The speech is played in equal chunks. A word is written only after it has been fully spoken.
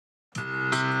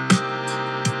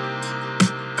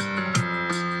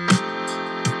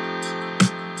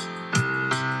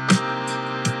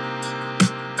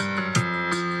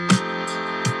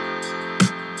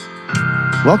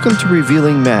Welcome to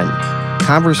Revealing Men,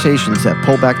 conversations that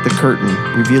pull back the curtain,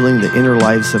 revealing the inner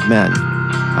lives of men.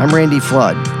 I'm Randy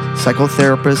Flood,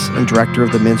 psychotherapist and director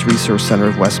of the Men's Resource Center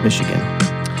of West Michigan.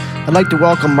 I'd like to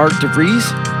welcome Mark DeVries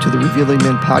to the Revealing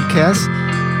Men podcast.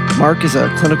 Mark is a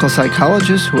clinical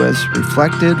psychologist who has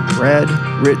reflected, read,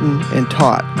 written, and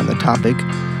taught on the topic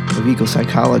of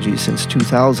eco-psychology since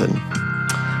 2000.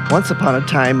 Once upon a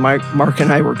time, Mark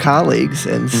and I were colleagues,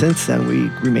 and since then we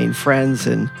remain friends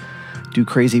and do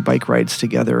crazy bike rides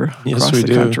together across the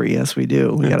country. Yes, we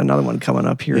do. We got another one coming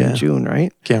up here in June,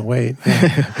 right? Can't wait.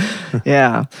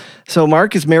 Yeah. So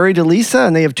Mark is married to Lisa,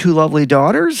 and they have two lovely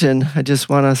daughters, and I just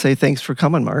want to say thanks for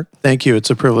coming, Mark. Thank you. It's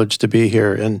a privilege to be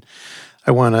here, and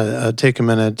I want to take a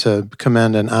minute to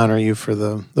commend and honor you for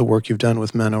the work you've done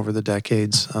with men over the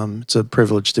decades. It's a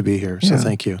privilege to be here, so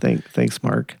thank you. Thanks,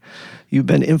 Mark. You've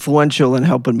been influential in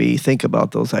helping me think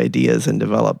about those ideas and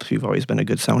develop. You've always been a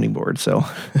good sounding board, so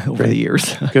over the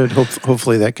years. Good.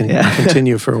 Hopefully that can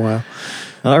continue for a while.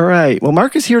 All right. Well,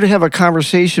 Mark is here to have a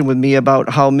conversation with me about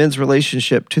how men's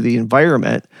relationship to the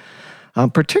environment,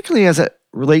 particularly as it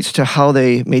relates to how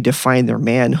they may define their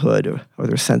manhood or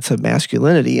their sense of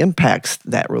masculinity, impacts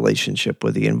that relationship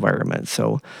with the environment.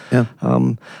 So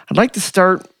I'd like to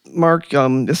start, Mark,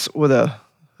 just with a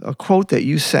quote that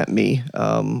you sent me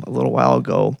a little while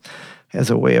ago as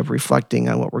a way of reflecting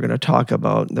on what we're going to talk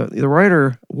about. The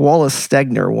writer Wallace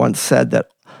Stegner once said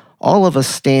that all of us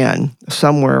stand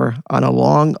somewhere on a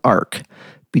long arc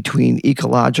between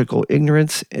ecological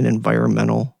ignorance and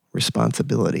environmental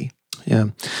responsibility. Yeah.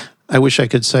 I wish I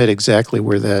could cite exactly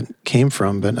where that came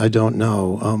from, but I don't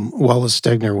know. Wallace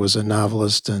Stegner was a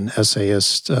novelist and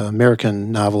essayist,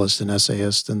 American novelist and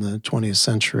essayist in the 20th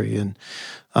century, and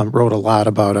wrote a lot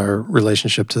about our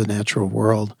relationship to the natural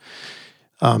world.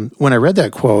 When I read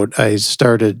that quote, I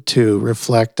started to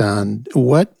reflect on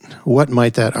what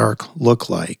might that arc look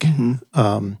like.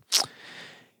 Mm-hmm.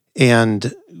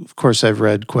 And of course, I've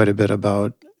read quite a bit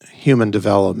about human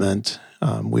development.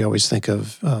 We always think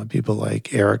of people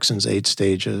like Erikson's 8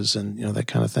 stages and that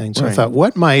kind of thing. So I thought,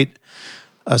 what might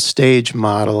a stage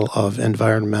model of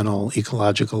environmental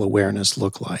ecological awareness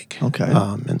look like? Okay.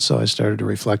 And so I started to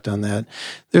reflect on that.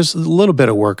 There's a little bit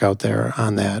of work out there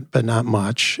on that, but not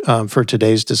much. For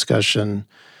today's discussion,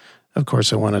 of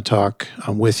course, I want to talk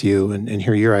with you and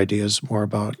hear your ideas more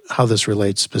about how this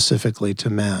relates specifically to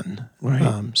men. Right.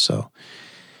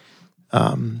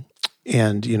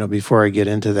 And, before I get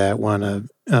into that, I want to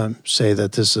say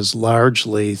that this is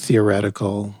largely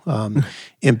theoretical,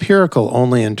 empirical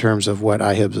only in terms of what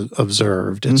I have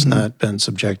observed. It's not been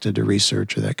subjected to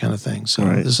research or that kind of thing. So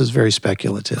this is very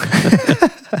speculative.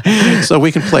 So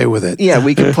we can play with it. Yeah,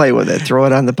 we can play with it. Throw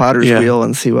it on the potter's wheel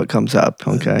and see what comes up.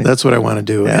 Okay. That's what I want to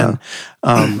do. Yeah.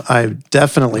 And I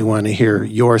definitely want to hear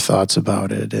your thoughts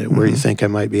about it, where you think I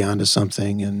might be onto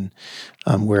something and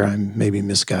where I'm maybe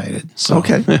misguided. So,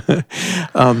 okay.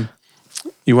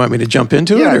 You want me to jump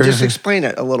into it? Yeah, just explain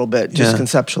it a little bit, just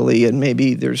conceptually, and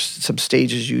maybe there's some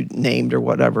stages you named or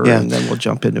whatever, and then we'll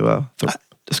jump into a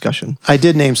discussion. I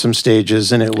did name some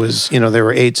stages, and it was, there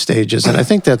were 8 stages, and I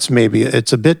think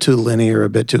it's a bit too linear, a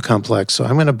bit too complex, so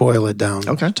I'm going to boil it down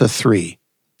to 3.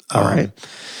 All right.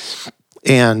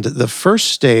 And the first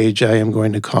stage I am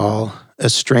going to call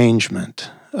estrangement,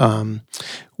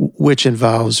 which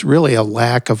involves really a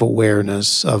lack of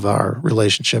awareness of our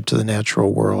relationship to the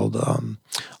natural world,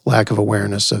 lack of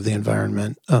awareness of the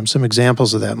environment. Some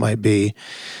examples of that might be,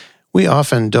 we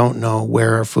often don't know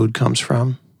where our food comes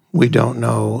from. We don't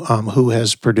know who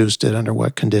has produced it under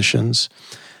what conditions.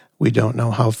 We don't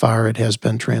know how far it has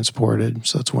been transported.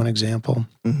 So that's one example.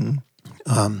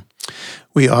 Mm-hmm.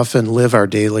 We often live our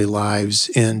daily lives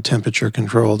in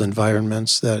temperature-controlled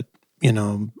environments that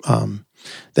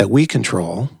we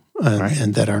control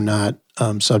and that are not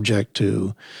subject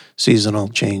to seasonal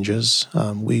changes.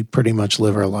 We pretty much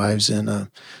live our lives in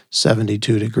a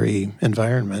 72-degree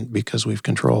environment because we've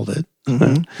controlled it.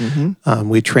 Mm-hmm. Mm-hmm.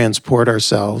 We transport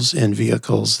ourselves in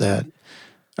vehicles that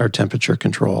are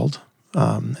temperature-controlled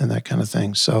and that kind of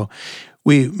thing. So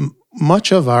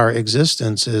much of our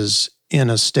existence is in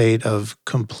a state of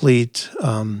complete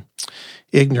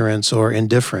ignorance or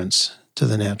indifference to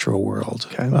the natural world.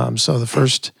 Okay. So the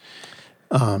first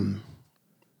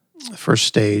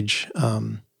stage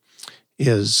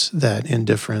is that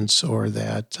indifference or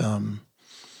that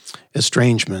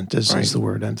estrangement is the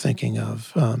word I'm thinking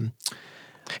of.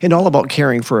 And all about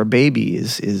caring for a baby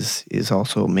is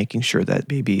also making sure that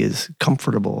baby is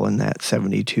comfortable in that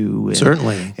 72.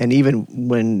 Certainly. And even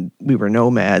when we were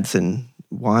nomads and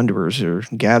wanderers or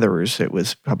gatherers, it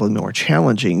was probably more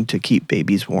challenging to keep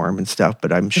babies warm and stuff.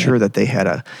 But I'm sure that they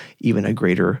had even a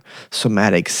greater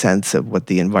somatic sense of what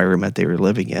the environment they were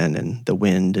living in, and the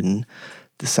wind and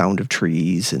the sound of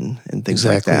trees and things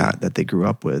Exactly. like that they grew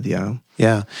up with. Yeah.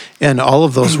 Yeah, and all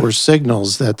of those were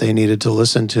signals that they needed to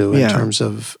listen to in Yeah. terms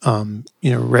of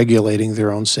regulating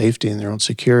their own safety and their own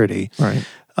security. Right.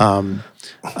 I'm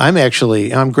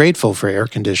grateful for air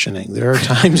conditioning. There are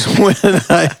times when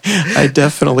I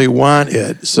definitely want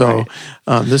it. So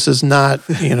this is not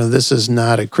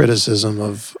a criticism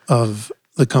of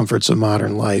the comforts of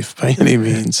modern life by any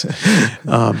means.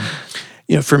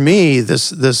 For me,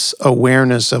 this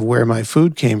awareness of where my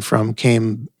food came from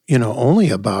came only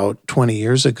about 20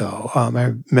 years ago.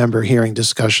 I remember hearing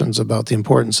discussions about the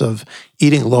importance of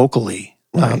eating locally.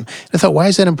 Right. I thought, why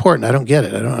is that important? I don't get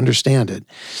it. I don't understand it.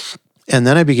 And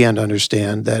then I began to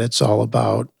understand that it's all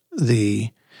about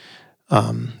the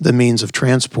means of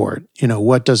transport.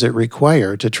 What does it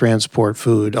require to transport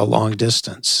food a long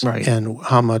distance? Right. And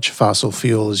how much fossil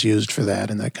fuel is used for that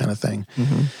and that kind of thing.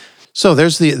 Mm-hmm. So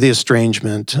there's the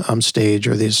estrangement stage,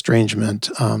 or the estrangement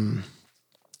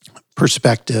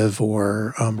perspective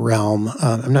or realm.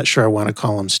 I'm not sure I want to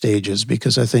call them stages,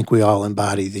 because I think we all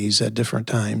embody these at different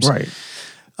times. Right.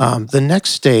 The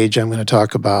next stage I'm going to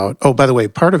talk about, by the way,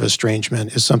 part of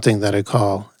estrangement is something that I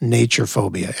call nature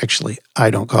phobia. Actually, I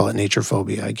don't call it nature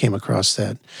phobia. I came across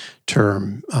that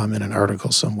term in an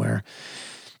article somewhere.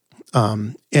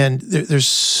 And there's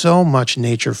so much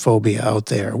nature phobia out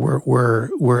there.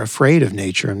 We're afraid of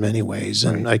nature in many ways,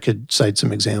 and I could cite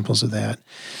some examples of that.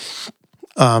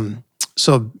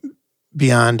 So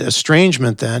beyond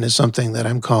estrangement then is something that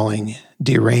I'm calling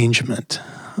derangement,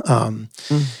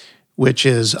 which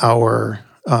is our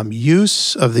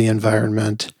use of the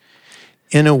environment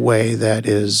in a way that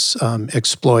is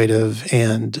exploitive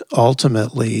and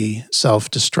ultimately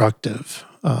self-destructive.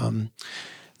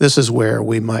 This is where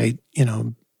we might,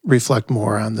 reflect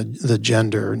more on the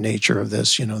gender nature of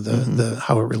this, the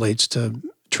how it relates to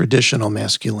traditional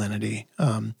masculinity.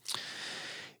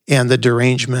 And the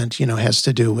derangement, has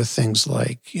to do with things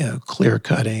like, clear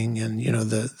cutting and,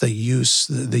 the use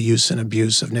and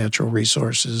abuse of natural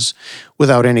resources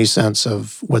without any sense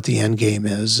of what the end game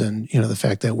is, and, the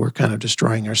fact that we're kind of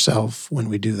destroying ourselves when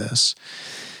we do this.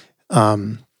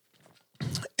 And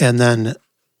then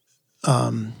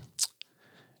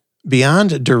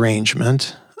beyond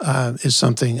derangement is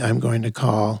something I'm going to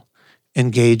call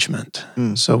engagement.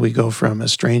 So we go from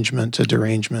estrangement to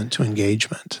derangement to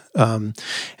engagement. And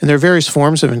there are various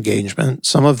forms of engagement.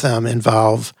 Some of them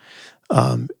involve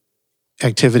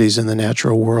activities in the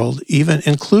natural world, even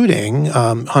including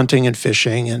hunting and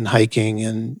fishing and hiking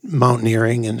and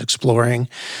mountaineering and exploring.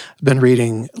 I've been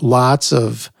reading lots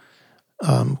of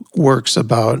works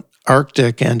about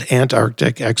Arctic and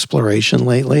Antarctic exploration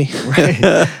lately. Right.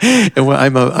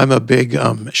 I'm a big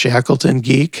Shackleton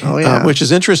geek, which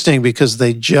is interesting because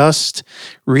they just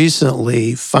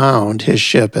recently found his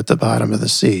ship at the bottom of the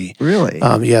sea. Really?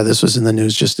 This was in the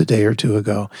news just a day or two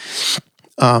ago.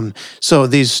 So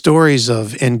these stories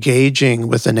of engaging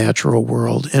with the natural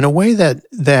world in a way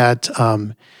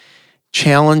that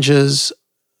challenges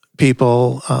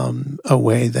people, a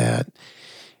way that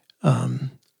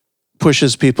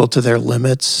pushes people to their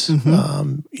limits,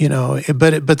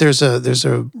 but there's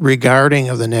a regarding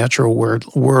of the natural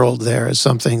world there as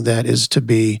something that is to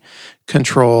be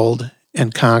controlled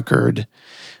and conquered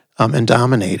and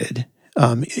dominated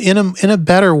in a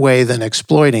better way than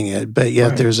exploiting it, but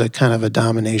yet there's a kind of a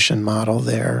domination model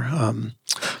there.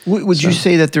 Would you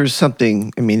say that there's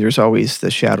something? I mean, there's always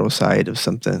the shadow side of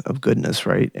something of goodness,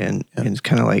 right? And it's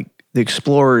kind of like the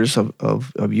explorers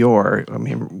of yore. I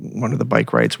mean, one of the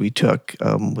bike rides we took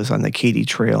was on the Katy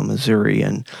Trail in Missouri,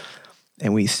 and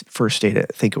we first stayed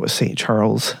at, I think it was St.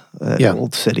 Charles,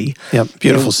 old city. Yep,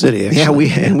 beautiful city,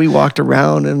 actually. And we walked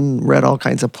around and read all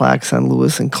kinds of plaques on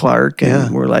Lewis and Clark,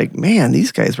 and we're like, man,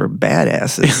 these guys were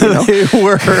badasses. They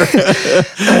were.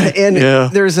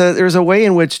 And there's a way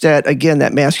in which that, again,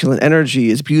 that masculine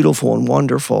energy is beautiful and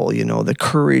wonderful. The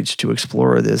courage to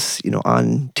explore this,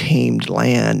 untamed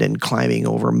land and climbing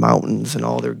over mountains and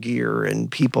all their gear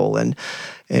and people, and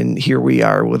here we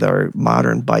are with our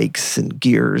modern bikes and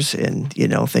gears, and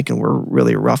thinking we're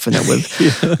really roughing it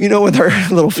with, with our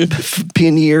little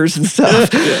panniers and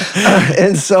stuff.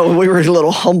 And so we were a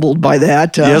little humbled by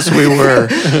that. Yes, we were.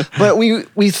 But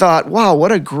we thought, wow,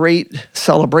 what a great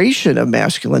celebration of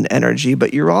masculine energy.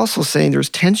 But you're also saying there's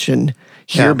tension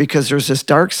here because there's this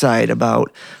dark side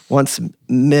about once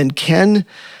men can,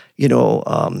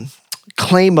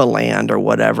 claim a land or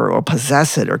whatever, or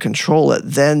possess it or control it,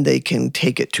 then they can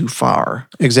take it too far.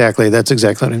 Exactly. That's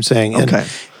exactly what I'm saying. Okay.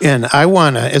 And I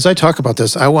want to, as I talk about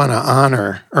this, I want to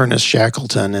honor Ernest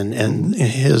Shackleton and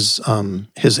his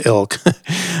ilk.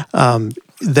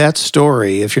 That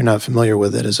story, if you're not familiar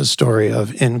with it, is a story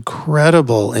of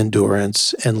incredible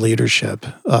endurance and leadership.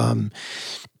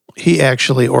 He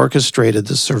actually orchestrated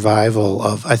the survival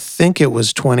of, I think it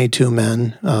was 22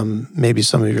 men. Maybe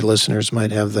some of your listeners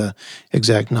might have the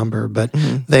exact number, but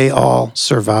they all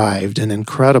survived an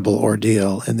incredible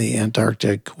ordeal in the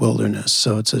Antarctic wilderness.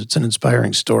 So it's an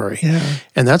inspiring story. Yeah.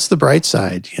 And that's the bright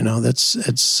side.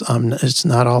 It's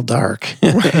not all dark.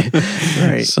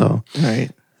 Right. So right.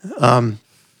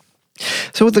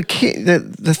 So with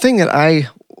the thing that I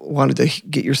wanted to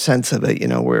get your sense of it,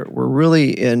 we're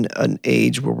really in an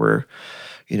age where we're,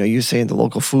 you're saying the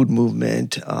local food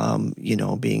movement,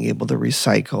 being able to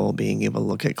recycle, being able to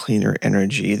look at cleaner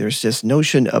energy. There's this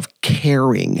notion of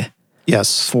caring,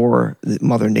 yes, for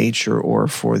Mother Nature or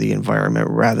for the environment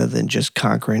rather than just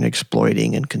conquering,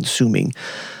 exploiting, and consuming.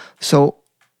 So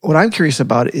what I'm curious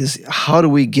about is how do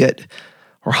we get,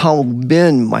 or how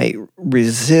men might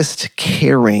resist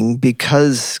caring,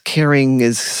 because caring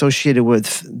is associated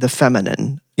with the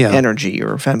feminine energy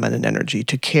or feminine energy.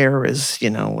 To care is,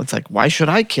 it's like, why should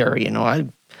I care? I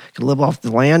can live off the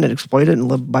land and exploit it and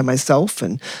live by myself.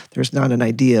 And there's not an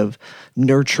idea of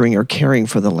nurturing or caring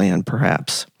for the land,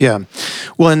 perhaps. Yeah.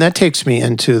 Well, and that takes me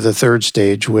into the third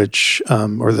stage, which,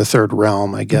 or the third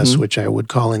realm, I guess, which I would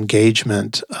call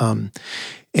engagement.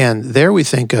 And there we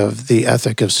think of the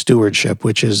ethic of stewardship,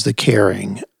 which is the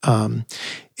caring. Part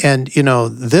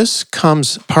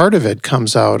of it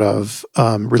comes out of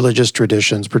religious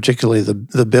traditions, particularly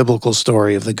the biblical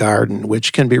story of the garden,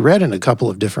 which can be read in a couple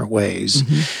of different ways.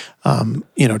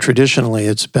 Traditionally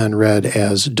it's been read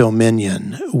as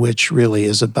dominion, which really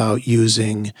is about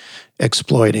using,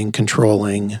 exploiting,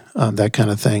 controlling, that kind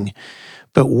of thing.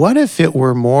 But what if it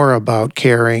were more about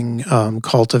caring,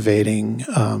 cultivating,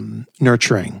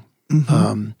 nurturing?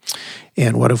 And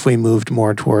what if we moved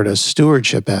more toward a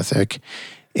stewardship ethic?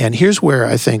 And here's where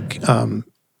I think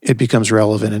it becomes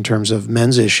relevant in terms of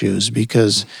men's issues,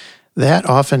 because that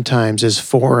oftentimes is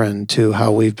foreign to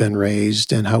how we've been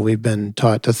raised and how we've been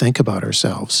taught to think about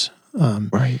ourselves.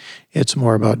 Right. It's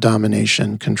more about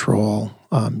domination, control,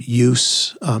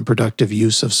 use, productive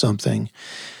use of something,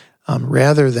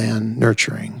 rather than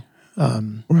nurturing.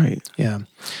 Right. Yeah.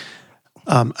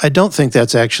 I don't think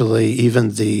that's actually even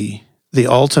the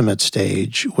ultimate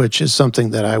stage, which is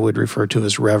something that I would refer to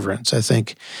as reverence. I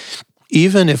think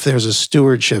even if there's a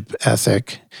stewardship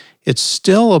ethic, it's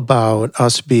still about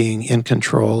us being in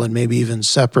control and maybe even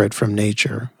separate from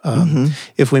nature.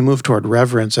 If we move toward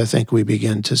reverence, I think we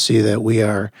begin to see that we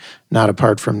are not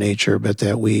apart from nature, but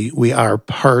that we are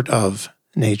part of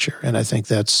nature. And I think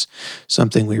that's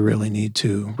something we really need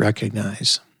to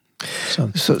recognize. So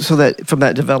that from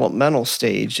that developmental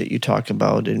stage that you talk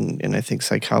about, and I think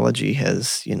psychology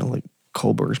has, like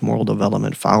Kohlberg's moral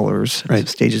development followers,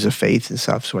 stages of faith and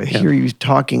stuff. So I hear you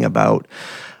talking about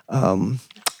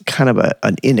kind of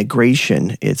an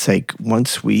integration. It's like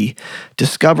once we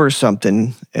discover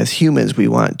something as humans, we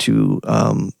want to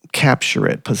capture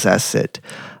it, possess it.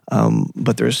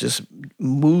 But there's this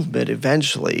movement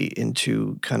eventually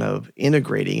into kind of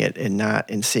integrating it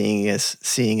and seeing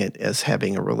it as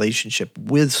having a relationship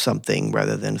with something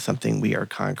rather than something we are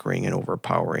conquering and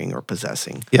overpowering or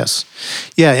possessing. Yes.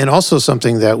 Yeah, and also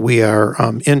something that we are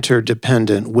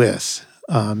interdependent with.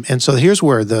 And so here's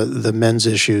where the men's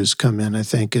issues come in, I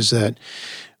think, is that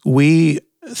we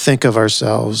think of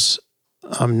ourselves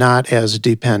not as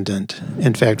dependent.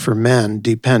 In fact, for men,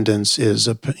 dependence it's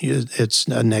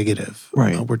a negative.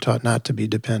 Right. We're taught not to be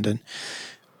dependent.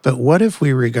 But what if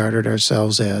we regarded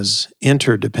ourselves as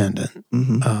interdependent?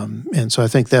 And so I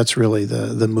think that's really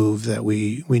the move that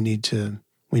we need to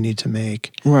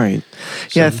make. Right.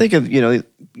 Yeah, I think of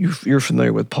you're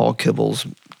familiar with Paul Kibel's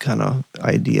kind of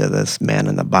idea, this man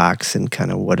in the box, and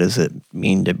kind of what does it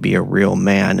mean to be a real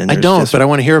man? And I don't, but I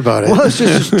want to hear about it. Well,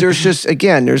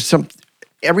 there's some.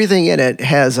 Everything in it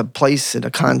has a place and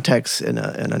a context and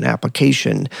an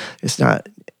application. It's not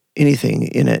anything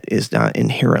in it is not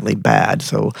inherently bad.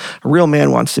 So a real man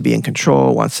wants to be in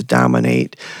control, wants to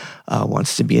dominate,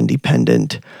 wants to be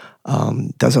independent,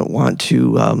 doesn't want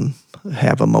to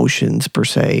have emotions per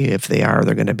se. If they are,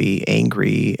 they're going to be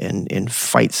angry and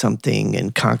fight something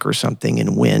and conquer something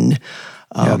and win.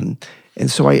 And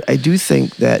so I do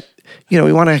think that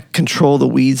we want to control the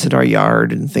weeds in our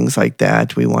yard and things like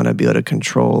that. We want to be able to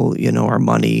control, our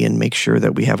money and make sure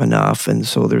that we have enough. And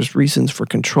so there's reasons for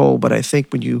control. But I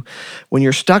think when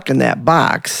you're stuck in that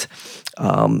box,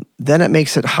 then it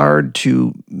makes it hard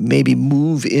to maybe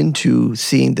move into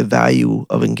seeing the value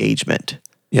of engagement.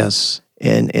 Yes.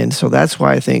 And so that's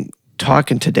why I think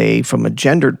talking today from a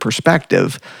gendered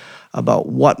perspective about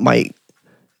what might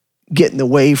get in the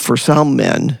way for some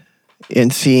men in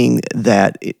seeing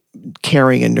that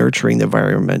caring and nurturing the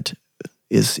environment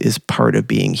is part of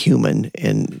being human,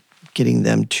 and getting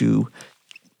them to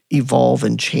evolve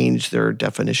and change their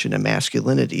definition of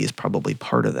masculinity is probably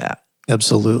part of that.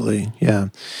 Absolutely, yeah.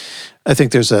 I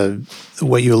think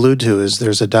what you allude to is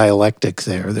there's a dialectic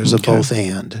there. There's a both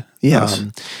and. Yes.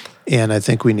 And I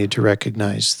think we need to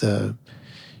recognize the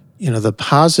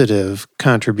positive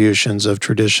contributions of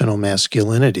traditional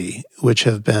masculinity, which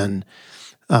have been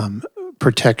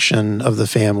protection of the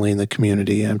family and the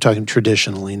community. I'm talking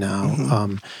traditionally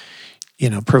now.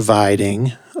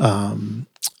 Providing,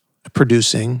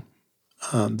 producing,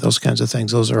 those kinds of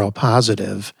things. Those are all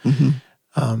positive.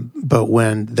 But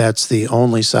when that's the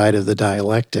only side of the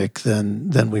dialectic,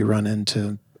 then we run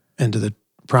into the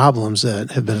problems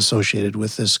that have been associated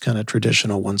with this kind of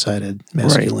traditional one-sided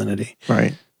masculinity.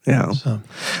 Right. Yeah. So,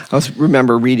 I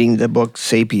remember reading the book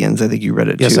 *Sapiens*. I think you read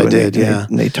it too. Yes, I did.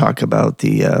 And they talk about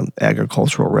the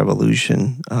agricultural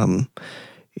revolution. And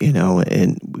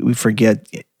we forget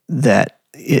that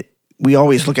we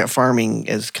always look at farming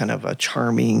as kind of a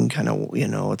charming kind of,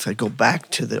 it's like go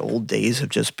back to the old days of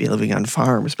just living on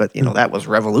farms. But, that was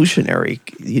revolutionary.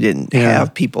 You didn't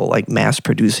have people like mass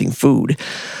producing food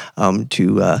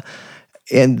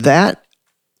and that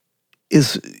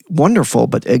is wonderful,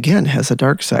 but again, has a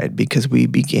dark side, because we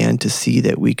began to see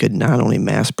that we could not only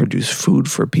mass produce food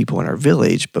for people in our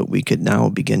village, but we could now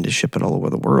begin to ship it all over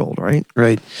the world, right?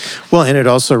 Right. Well, and it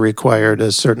also required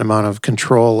a certain amount of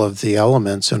control of the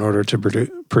elements in order to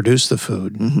produce the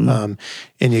food. And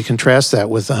you contrast that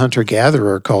with the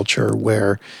hunter-gatherer culture,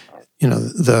 where,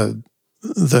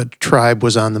 the tribe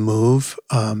was on the move.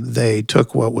 They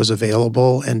took what was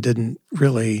available and didn't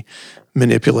really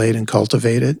manipulate and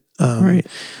cultivate it. Right.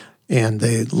 And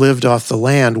they lived off the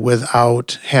land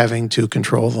without having to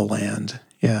control the land.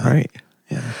 Yeah. Right.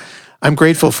 Yeah. I'm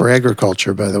grateful for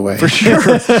agriculture, by the way. For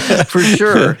sure. For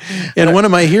sure. And one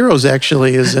of my heroes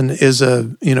actually is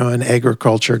an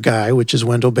agriculture guy, which is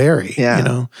Wendell Berry.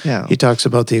 Yeah. He talks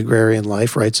about the agrarian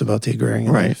life, writes about the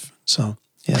agrarian life. So,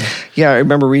 yeah. Yeah, I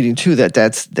remember reading too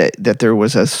that there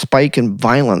was a spike in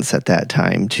violence at that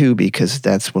time too, because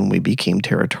that's when we became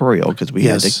territorial, because we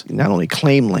had to not only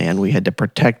claim land, we had to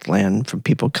protect land from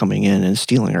people coming in and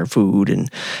stealing our food, and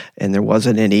there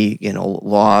wasn't any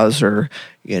laws or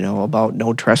about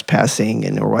no trespassing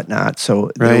and or whatnot. So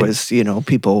there was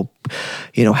people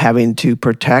having to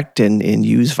protect and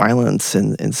use violence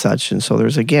and such. And so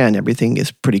there's, again, everything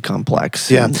is pretty complex.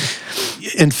 Yeah.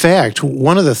 In fact,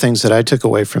 one of the things that I took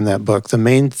away from that book, the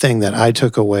main thing that I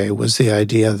took away was the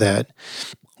idea that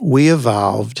we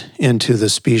evolved into the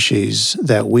species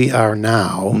that we are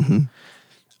now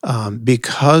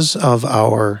because of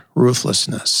our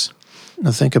ruthlessness.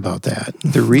 Now think about that.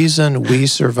 The reason we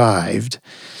survived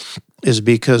is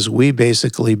because we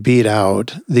basically beat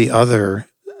out the other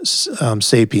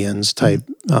sapiens type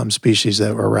species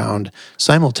that were around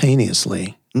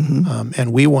simultaneously,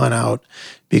 and we won out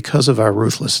because of our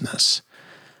ruthlessness.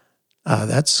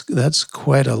 That's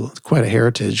quite a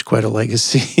heritage, quite a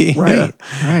legacy. Right.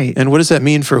 And what does that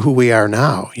mean for who we are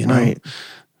now? Right.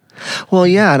 Well,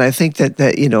 yeah, and I think that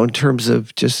in terms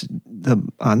of just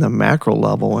on the macro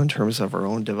level, in terms of our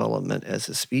own development as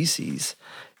a species,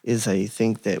 is I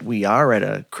think that we are at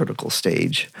a critical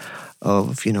stage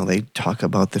of, they talk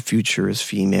about the future as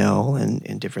female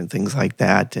and different things like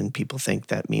that, and people think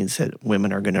that means that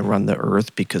women are going to run the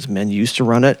earth because men used to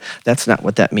run it. That's not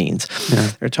what that means.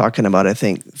 Yeah. They're talking about, I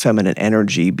think, feminine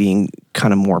energy being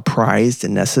kind of more prized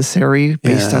and necessary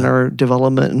based on our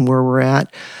development and where we're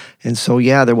at. And so,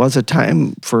 there was a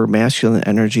time for masculine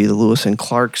energy, the Lewis and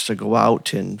Clarks, to go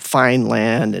out and find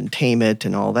land and tame it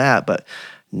and all that. But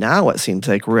now it seems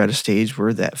like we're at a stage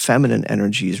where that feminine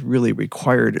energy is really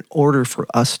required in order for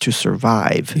us to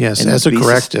survive. Yes, as a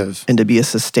corrective. And to be a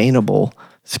sustainable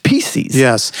species.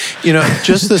 Yes.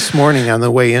 Just this morning on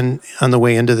the way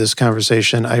into this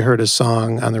conversation, I heard a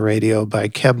song on the radio by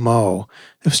Keb Mo.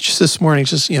 It was just this morning,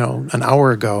 an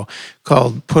hour ago,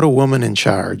 called "Put a Woman in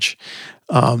Charge."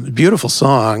 Beautiful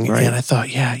song, right. And I thought,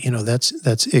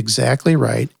 that's exactly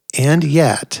right. And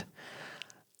yet,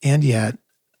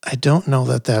 I don't know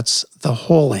that that's the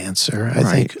whole answer. I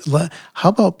think, how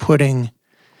about putting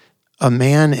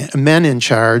men in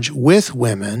charge with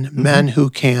women, men who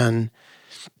can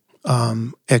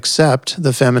accept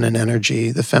the feminine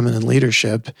energy, the feminine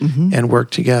leadership, and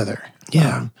work together.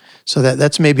 Yeah. So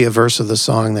that's maybe a verse of the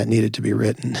song that needed to be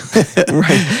written.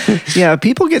 Right. Yeah,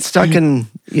 people get stuck in,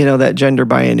 that gender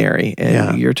binary, and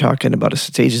Yeah. you're talking about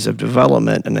stages of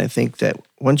development. And I think that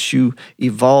once you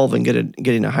evolve and get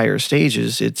into higher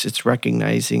stages, it's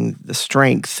recognizing the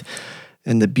strength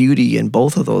and the beauty in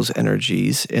both of those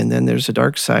energies. And then there's a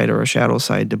dark side or a shadow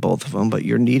side to both of them, but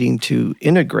you're needing to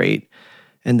integrate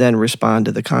and then respond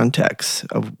to the context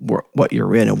of what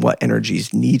you're in and what energy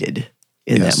is needed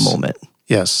in that moment.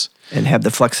 Yes. And have the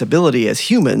flexibility as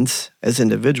humans, as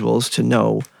individuals, to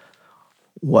know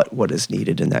what is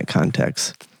needed in that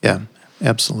context. Yeah,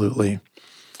 absolutely.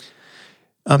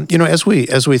 As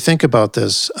we think about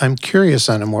this, I'm curious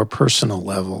on a more personal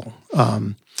level.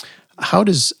 How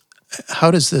does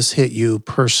this hit you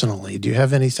personally? Do you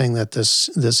have anything that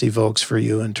this evokes for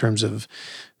you in terms of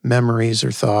memories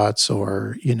or thoughts,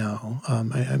 or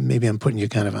maybe I'm putting you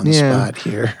kind of on the spot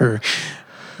here.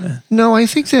 No, I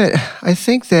think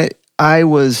that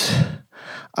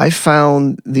I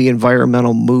found the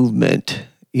environmental movement,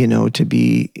 to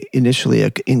be initially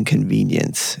an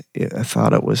inconvenience. I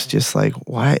thought it was just like,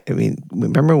 why? I mean,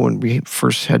 remember when we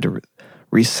first had to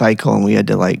recycle and we had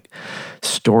to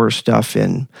store stuff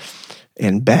in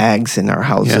bags in our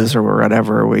houses or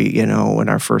whatever. We, in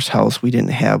our first house, we didn't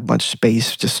have much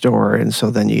space to store. And so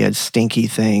then you had stinky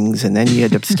things, and then you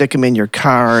had to stick them in your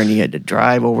car, and you had to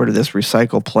drive over to this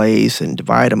recycle place and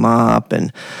divide them up.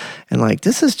 And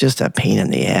this is just a pain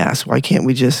in the ass. Why can't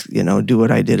we just, do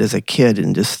what I did as a kid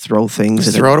and just throw things?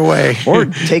 Just throw it away. Or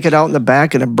take it out in the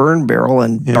back in a burn barrel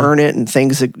and burn it, and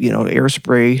things that, air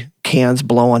spray cans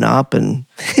blowing up and,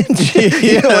 and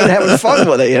having fun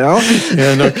with it,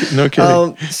 Yeah, no kidding.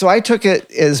 So I took it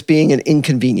as being an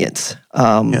inconvenience.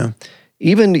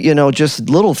 Even, just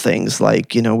little things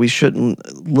like, we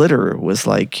shouldn't litter was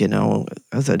like,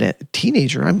 as a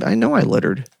teenager, I know I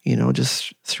littered,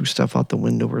 just threw stuff out the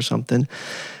window or something.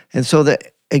 And so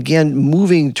that, again,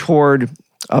 moving toward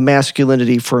a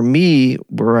masculinity for me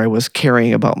where I was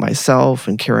caring about myself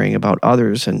and caring about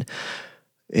others and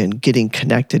getting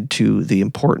connected to the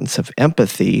importance of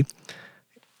empathy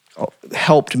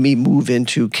helped me move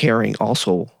into caring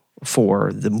also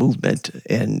for the movement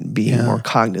and being more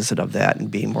cognizant of that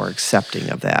and being more accepting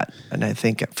of that. And I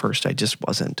think at first I just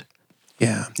wasn't.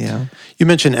 Yeah. Yeah. You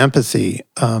mentioned empathy.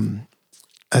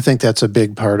 I think that's a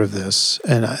big part of this.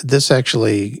 And this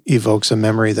actually evokes a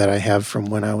memory that I have from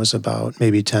when I was about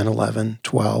maybe 10, 11,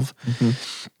 12.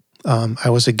 Mm-hmm. I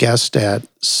was a guest at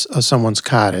someone's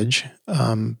cottage,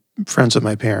 friends of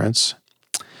my parents.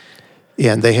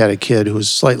 And they had a kid who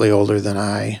was slightly older than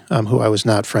I, who I was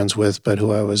not friends with, but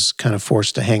who I was kind of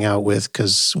forced to hang out with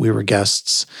because we were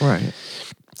guests. Right.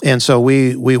 And so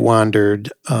we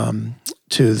wandered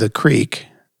to the creek.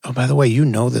 Oh, by the way, you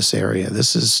know this area.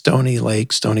 This is Stony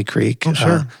Lake, Stony Creek. Oh,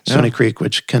 sure. Stony Creek,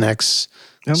 which connects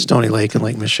Stony Lake and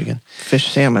Lake Michigan.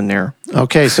 Fish salmon there.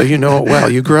 Okay, so you know it well.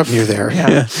 You grew up near there.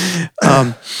 Yeah.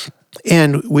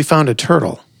 And we found a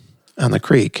turtle on the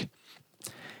creek.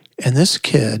 And this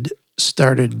kid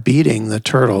started beating the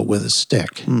turtle with a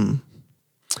stick. And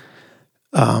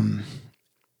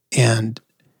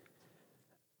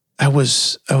I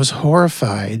was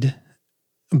horrified,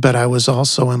 but I was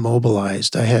also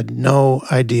immobilized. I had no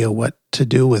idea what to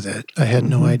do with it. I had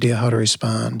no idea how to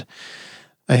respond.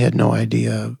 I had no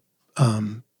idea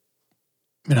how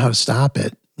to stop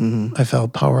it. I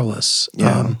felt powerless.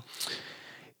 Yeah.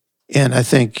 And I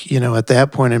think, at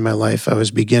that point in my life, I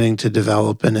was beginning to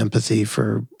develop an empathy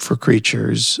for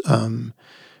creatures.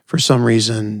 For some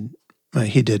reason,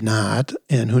 he did not,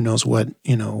 and who knows what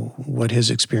his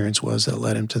experience was that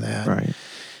led him to that. Right.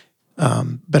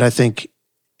 But I think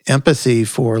empathy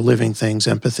for living things,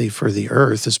 empathy for the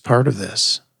earth is part of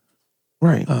this.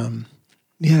 Right.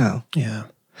 Yeah. Yeah.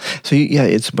 So,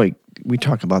 it's like we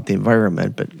talk about the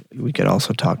environment, but we could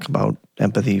also talk about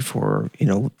empathy for,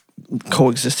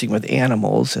 coexisting with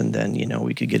animals. And then,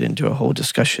 we could get into a whole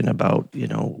discussion about,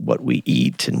 what we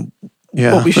eat and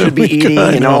what we should be eating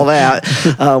and all that.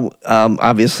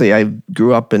 Obviously, I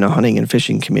grew up in a hunting and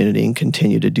fishing community and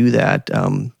continue to do that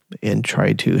and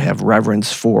try to have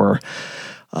reverence for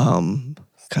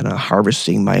kind of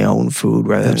harvesting my own food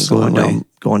rather than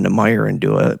going to Meijer and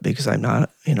do it because I'm not,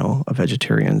 a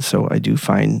vegetarian. So I do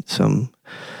find some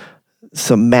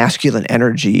masculine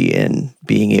energy in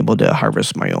being able to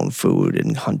harvest my own food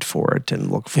and hunt for it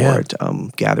and look for it,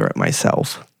 gather it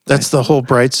myself. That's the whole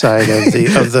bright side of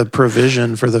the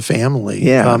provision for the family.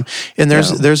 Yeah. And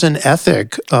there's an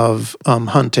ethic of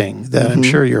hunting that I'm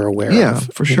sure you're aware of. Yeah,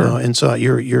 for sure. And so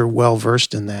you're well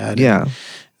versed in that. Yeah.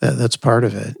 That's part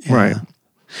of it. Yeah. Right.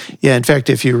 Yeah, in fact,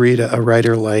 if you read a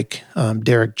writer like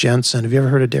Derek Jensen, have you ever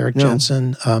heard of Derek No.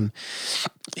 Jensen?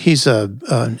 He's an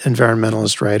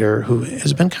environmentalist writer who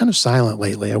has been kind of silent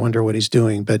lately. I wonder what he's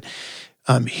doing. But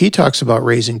he talks about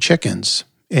raising chickens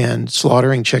and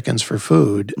slaughtering chickens for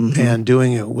food and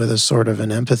doing it with a sort of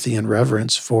an empathy and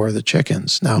reverence for the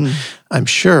chickens. Now, I'm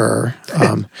sure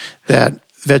that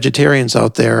vegetarians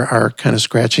out there are kind of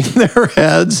scratching their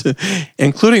heads,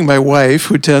 including my wife,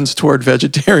 who tends toward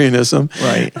vegetarianism.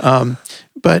 Right.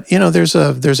 But there's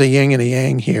a yin and a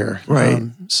yang here. Right.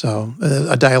 So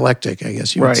a dialectic, I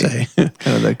guess you would say.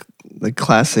 Kind of the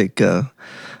classic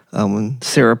when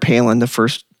Sarah Palin, the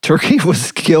first turkey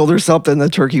was killed or something, the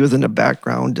turkey was in the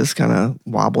background just kind of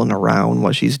wobbling around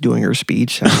while she's doing her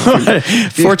speech.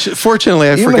 Fortunately,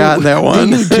 I've forgotten that one.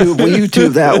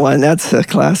 YouTube that one. That's a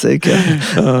classic.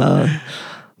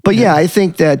 But yeah, I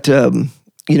think that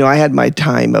I had my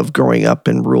time of growing up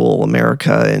in rural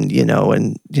America and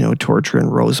torturing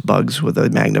rosebugs with a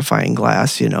magnifying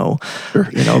glass,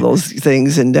 those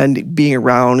things, and then being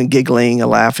around and giggling and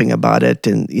laughing about it.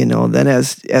 And, then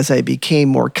as I became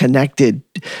more connected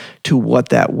to what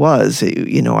that was,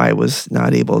 I was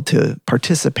not able to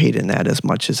participate in that as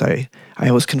much as I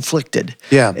was conflicted.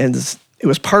 Yeah. And it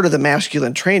was part of the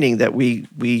masculine training that we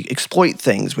exploit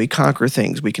things, we conquer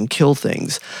things, we can kill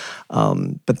things.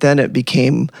 But then it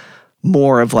became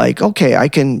more of like, okay, I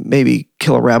can maybe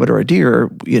kill a rabbit or a deer,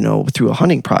 through a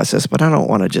hunting process, but I don't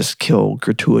want to just kill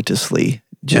gratuitously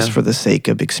just for the sake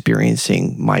of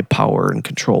experiencing my power and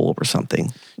control over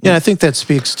something. Yeah, I think that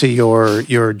speaks to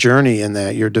your journey in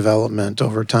that, your development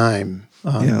over time.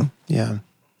 Yeah.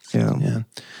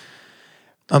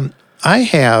 I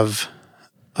have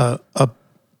a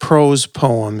prose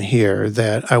poem here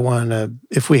that I want to,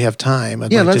 if we have time,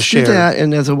 I'd like to share. Let's do that,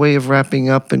 and as a way of wrapping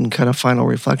up and kind of final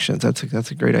reflections. That's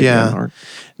a great idea, Mark.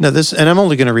 Now and I'm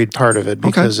only going to read part of it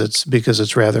because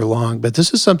it's rather long. But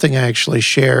this is something I actually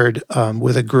shared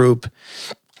with a group.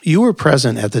 You were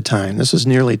present at the time. This was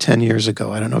nearly 10 years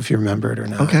ago. I don't know if you remember it or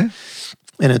not. Okay.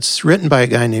 And it's written by a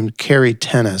guy named Cary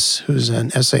Tennis, who's an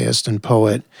essayist and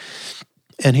poet.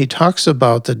 And he talks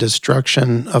about the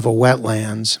destruction of a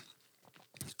wetlands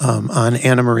on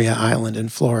Anna Maria Island in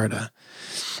Florida.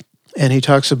 And he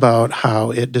talks about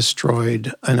how it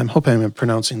destroyed, and I'm hoping I'm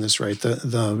pronouncing this right,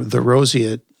 the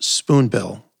roseate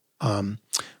spoonbill,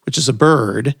 which is a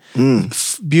bird,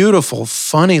 beautiful,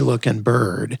 funny-looking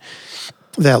bird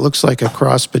that looks like a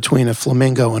cross between a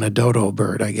flamingo and a dodo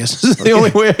bird, I guess is the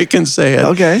only way I can say it.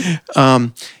 Okay.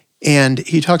 And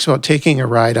he talks about taking a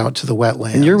ride out to the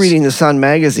wetlands. And you're reading the Sun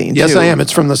magazine, Yes, too. I am.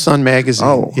 It's from the Sun magazine.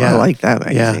 Oh, yeah. I like that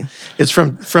magazine. Yeah. It's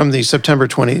from the September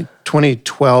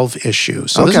 2012 issue.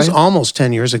 So this is almost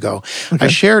 10 years ago. I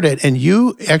shared it, and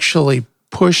you actually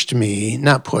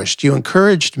you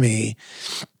encouraged me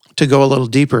to go a little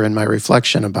deeper in my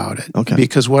reflection about it. Okay.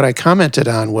 Because what I commented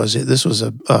on was this was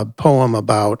a poem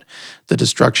about the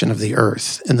destruction of the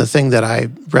earth. And the thing that I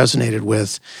resonated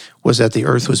with was that the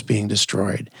earth was being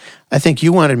destroyed. I think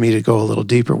you wanted me to go a little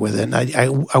deeper with it. And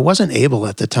I wasn't able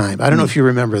at the time. I don't know if you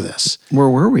remember this. Where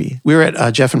were we? We were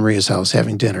at Jeff and Maria's house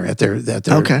having dinner at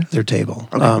their table.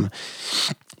 Okay.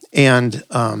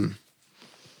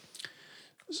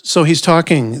 So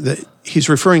he's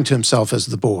referring to himself as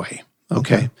the boy.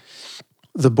 Okay.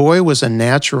 The boy was a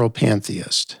natural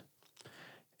pantheist,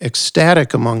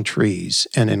 ecstatic among trees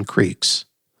and in creeks,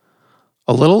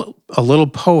 a little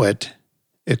poet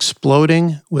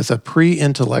exploding with a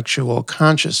pre-intellectual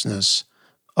consciousness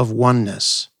of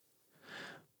oneness.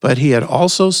 But he had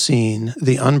also seen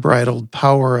the unbridled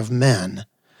power of men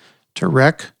to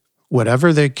wreck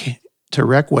whatever they cared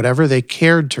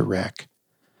to wreck,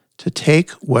 to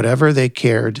take whatever they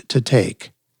cared to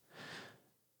take,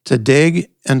 to dig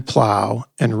and plow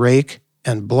and rake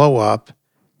and blow up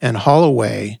and haul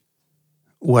away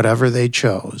whatever they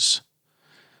chose.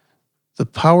 The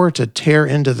power to tear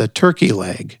into the turkey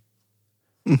leg,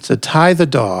 to tie the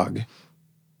dog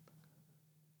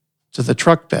to the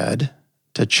truck bed,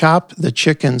 to chop the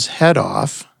chicken's head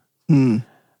off,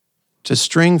 to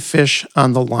string fish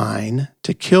on the line,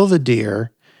 to kill the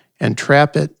deer and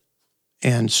trap it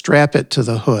and strap it to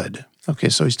the hood. Okay,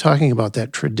 so he's talking about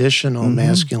that traditional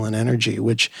masculine energy,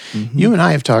 which you and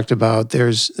I have talked about.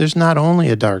 There's not only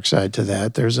a dark side to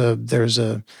that. There's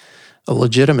a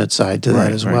legitimate side to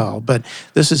that as well. But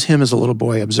this is him as a little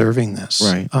boy observing this.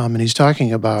 Right. And he's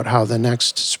talking about how the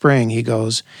next spring he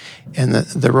goes, and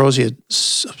the roseate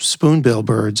spoonbill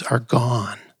birds are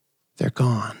gone. They're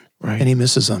gone. Right. And he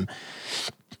misses them.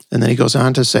 And then he goes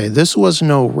on to say, this was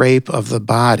no rape of the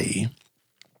body.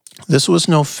 This was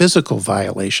no physical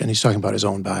violation. He's talking about his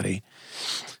own body.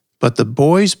 But the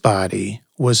boy's body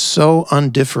was so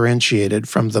undifferentiated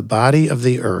from the body of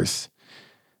the earth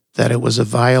that it was a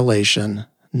violation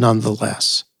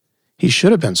nonetheless. He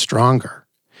should have been stronger.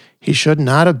 He should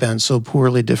not have been so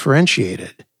poorly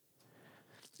differentiated.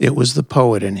 It was the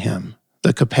poet in him,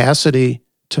 the capacity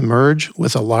to merge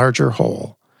with a larger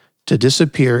whole, to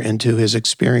disappear into his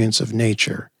experience of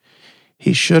nature.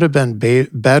 He should have been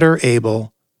better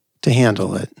able to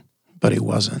handle it, but he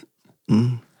wasn't.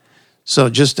 So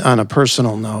just on a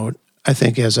personal note, I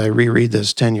think as I reread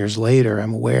this 10 years later,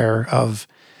 I'm aware of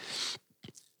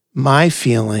my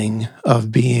feeling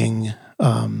of being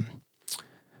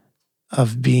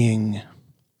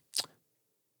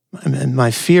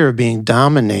my fear of being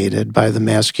dominated by the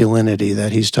masculinity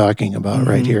that he's talking about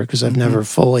right here, because I've never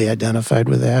fully identified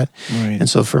with that. Right. And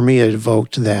so for me, it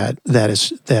evoked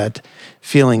that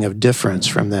feeling of difference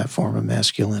from that form of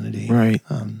masculinity. Right.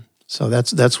 So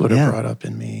that's what it brought up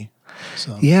in me.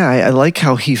 So. Yeah, I like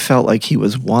how he felt like he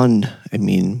was one,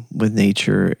 with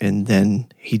nature, and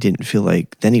then he didn't feel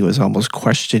like, then he was almost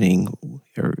questioning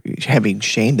or having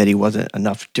shame that he wasn't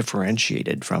enough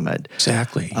differentiated from it.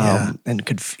 Exactly, yeah. And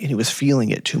he was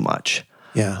feeling it too much.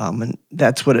 Yeah. And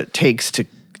that's what it takes to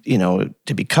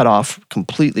be cut off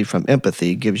completely from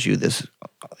empathy. Gives you this,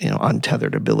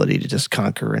 untethered ability to just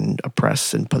conquer and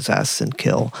oppress and possess and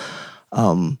kill.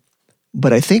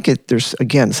 But I think there's,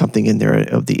 again, something in there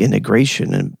of the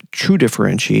integration, and true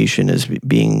differentiation is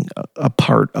being a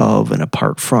part of and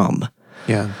apart from.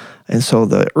 Yeah. And so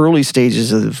the early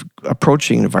stages of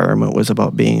approaching environment was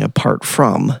about being apart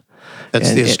from.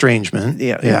 That's the estrangement.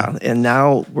 Yeah. And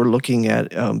now we're looking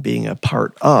at being a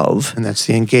part of. And that's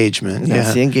the engagement.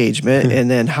 That's the engagement.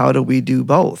 And then how do we do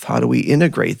both? How do we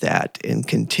integrate that and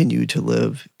continue to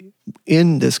live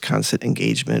in this constant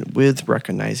engagement with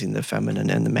recognizing the feminine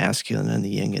and the masculine and the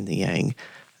yin and the yang?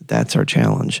 That's our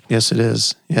challenge. Yes, it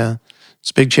is. Yeah. It's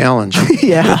a big challenge.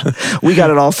 Yeah. We got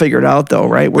it all figured out, though,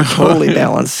 right? We're totally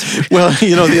balanced. Well,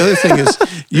 the other thing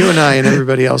is you and I and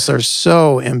everybody else are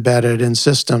so embedded in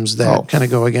systems that kind of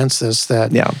go against this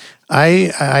that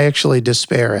I actually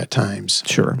despair at times.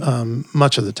 Sure.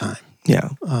 Much of the time. Yeah.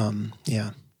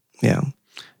 Yeah.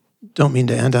 Don't mean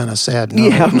to end on a sad note.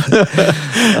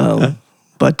 Yeah.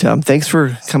 But thanks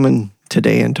for coming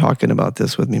today and talking about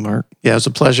this with me, Mark. Yeah, it's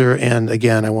a pleasure. And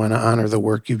again, I want to honor the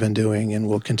work you've been doing and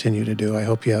will continue to do. I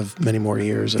hope you have many more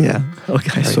years.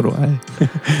 Okay, so do I.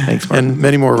 Thanks, Mark. And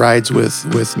many more rides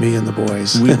with me and the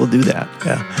boys. We will do that.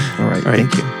 Yeah. All right.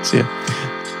 Thank you. See ya.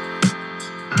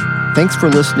 Thanks for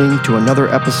listening to another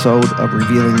episode of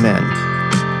Revealing Men.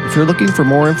 If you're looking for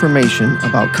more information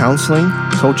about counseling,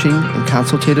 coaching, and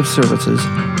consultative services,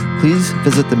 please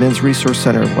visit the Men's Resource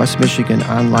Center of West Michigan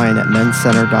online at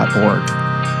menscenter.org.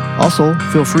 Also,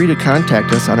 feel free to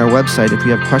contact us on our website if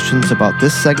you have questions about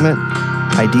this segment,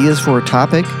 ideas for a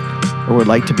topic, or would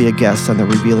like to be a guest on the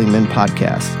Revealing Men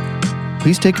podcast.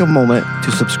 Please take a moment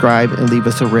to subscribe and leave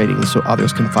us a rating so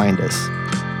others can find us.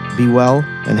 Be well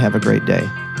and have a great day.